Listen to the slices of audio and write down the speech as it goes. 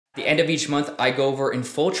At the end of each month, I go over in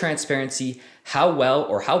full transparency how well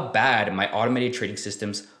or how bad my automated trading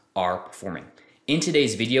systems are performing. In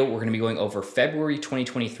today's video, we're going to be going over February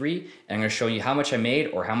 2023, and I'm going to show you how much I made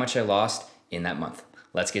or how much I lost in that month.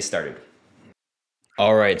 Let's get started.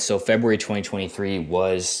 All right, so February 2023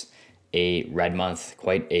 was a red month,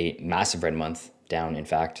 quite a massive red month, down in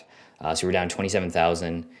fact. So we're down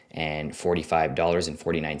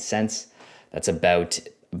 $27,045.49. That's about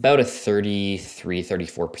a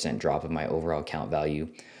 34% drop of my overall account value.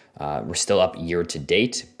 We're still up year to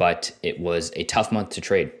date, but it was a tough month to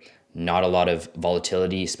trade. Not a lot of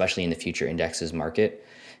volatility, especially in the future indexes market,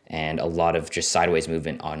 and a lot of just sideways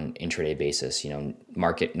movement on intraday basis.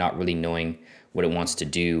 Market not really knowing what it wants to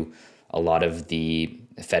do. A lot of the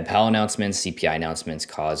Fed Powell announcements, CPI announcements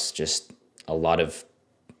cause just a lot of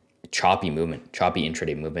choppy movement, choppy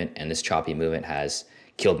intraday movement, and this choppy movement has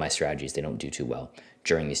killed my strategies. They don't do too well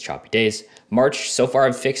during these choppy days. March, so far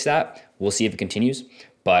I've fixed that. We'll see if it continues.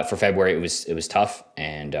 But for February, it was tough,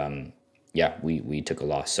 and we took a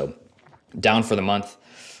loss. So down for the month,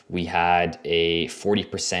 we had a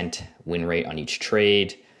 40% win rate on each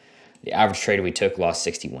trade. The average trade we took lost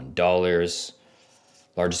 $61.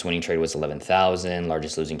 Largest winning trade was 11,000.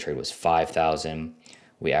 Largest losing trade was 5,000.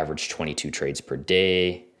 We averaged 22 trades per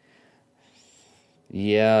day.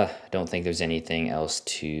 Yeah, I don't think there's anything else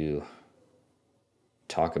to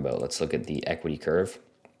talk about. Let's look at the equity curve.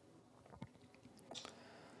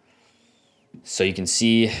 So you can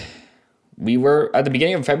see we were at the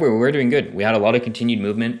beginning of February, we were doing good. We had a lot of continued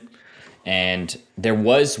movement, and there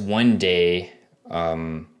was one day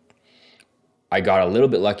I got a little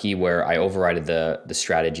bit lucky where I overrided the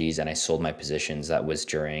strategies and I sold my positions. That was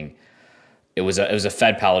during it was a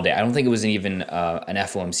Fed Powell day. I don't think it was even an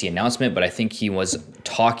FOMC announcement, but I think he was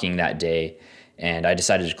talking that day, and I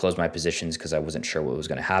decided to close my positions because I wasn't sure what was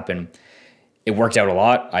going to happen. It worked out a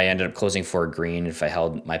lot. I ended up closing for a green. If I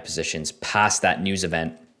held my positions past that news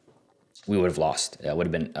event, we would have lost. It would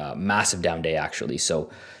have been a massive down day, actually.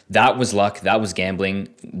 So that was luck. That was gambling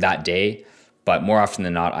that day. But more often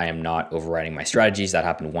than not, I am not overriding my strategies. That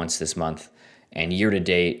happened once this month. And year to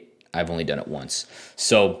date, I've only done it once.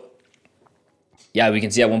 So yeah, we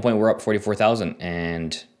can see at one point we're up 44,000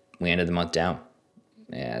 and we ended the month down.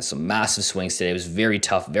 Yeah, some massive swings today. It was very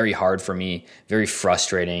tough, very hard for me, very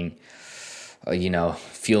frustrating.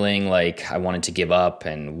 Feeling like I wanted to give up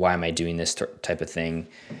and why am I doing this type of thing?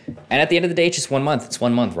 And at the end of the day, it's just 1 month. It's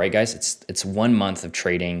 1 month, right, guys? It's 1 month of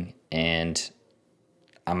trading, and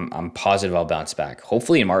I'm positive I'll bounce back.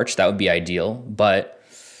 Hopefully in March, that would be ideal. But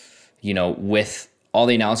with all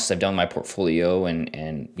the analysis I've done in my portfolio,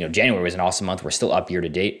 and January was an awesome month. We're still up year to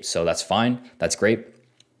date, so that's fine. That's great.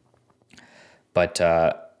 But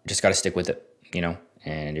just got to stick with it,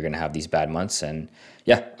 and you're gonna have these bad months. And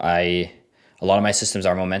yeah, a lot of my systems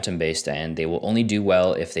are momentum based, and they will only do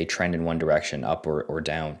well if they trend in one direction, up or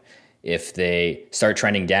down. If they start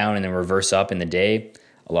trending down and then reverse up in the day,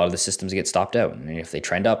 a lot of the systems get stopped out. And if they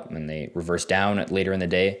trend up and they reverse down later in the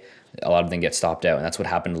day, a lot of them get stopped out. And that's what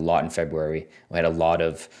happened a lot in February. We had a lot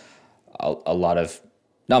of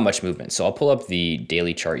not much movement. So I'll pull up the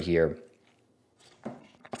daily chart here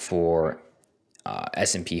for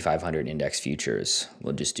S&P 500 index futures.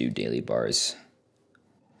 We'll just do daily bars.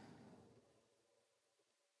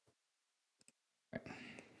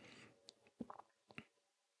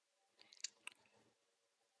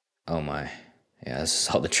 Oh my. Yeah, this is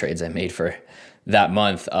all the trades I made for that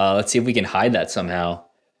month. Let's see if we can hide that somehow.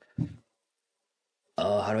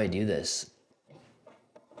 Oh, how do I do this?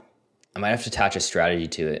 I might have to attach a strategy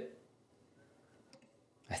to it.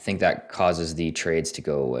 I think that causes the trades to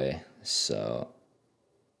go away. So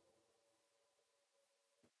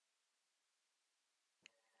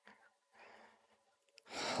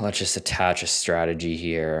let's just attach a strategy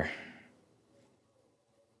here.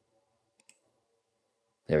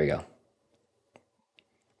 There we go.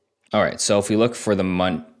 All right, so if we look for the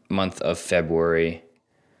month of February,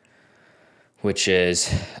 which is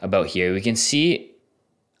about here, we can see,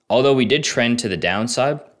 although we did trend to the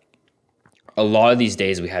downside, a lot of these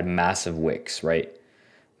days we had massive wicks, right?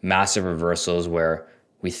 Massive reversals where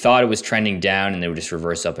we thought it was trending down and they would just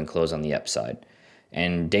reverse up and close on the upside.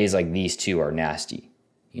 And days like these two are nasty.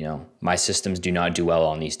 My systems do not do well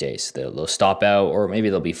on these days. They'll stop out, or maybe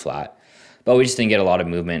they'll be flat. But we just didn't get a lot of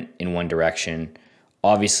movement in one direction.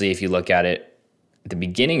 Obviously, if you look at it, at the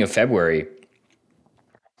beginning of February,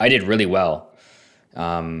 I did really well.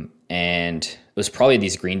 And it was probably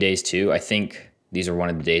these green days too. I think these are one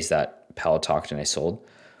of the days that Powell talked and I sold.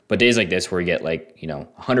 But days like this where you get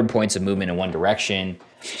 100 points of movement in one direction,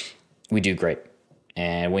 we do great.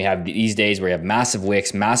 And we have these days where you have massive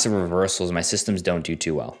wicks, massive reversals. My systems don't do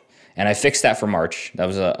too well. And I fixed that for March. That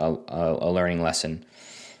was a learning lesson.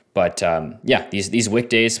 But yeah, these wick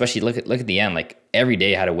days, especially look at the end, like every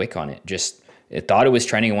day had a wick on it. Just it thought it was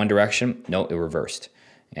trending in one direction. No, it reversed.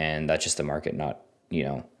 And that's just the market not,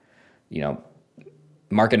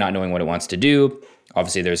 market not knowing what it wants to do.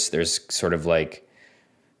 Obviously there's sort of like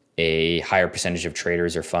a higher percentage of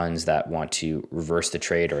traders or funds that want to reverse the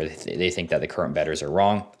trade, or they think that the current bettors are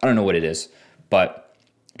wrong. I don't know what it is, but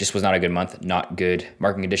just was not a good month, not good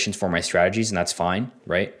market conditions for my strategies, and that's fine,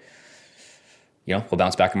 right? We'll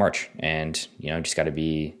bounce back in March, and just got to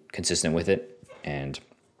be consistent with it and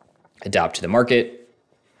adapt to the market.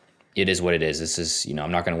 It is what it is. This is,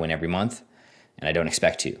 I'm not going to win every month, and I don't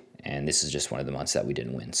expect to. And this is just one of the months that we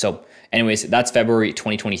didn't win. So anyways, that's February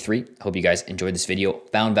 2023. Hope you guys enjoyed this video,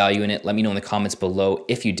 found value in it. Let me know in the comments below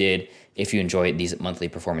if you did, if you enjoyed these monthly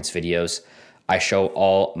performance videos. I show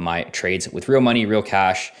all my trades with real money, real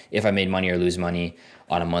cash, if I made money or lose money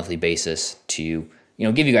on a monthly basis to,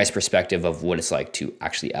 give you guys perspective of what it's like to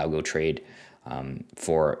actually algo trade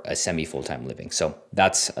for a semi full-time living. So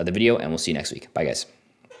that's the video, and we'll see you next week. Bye guys.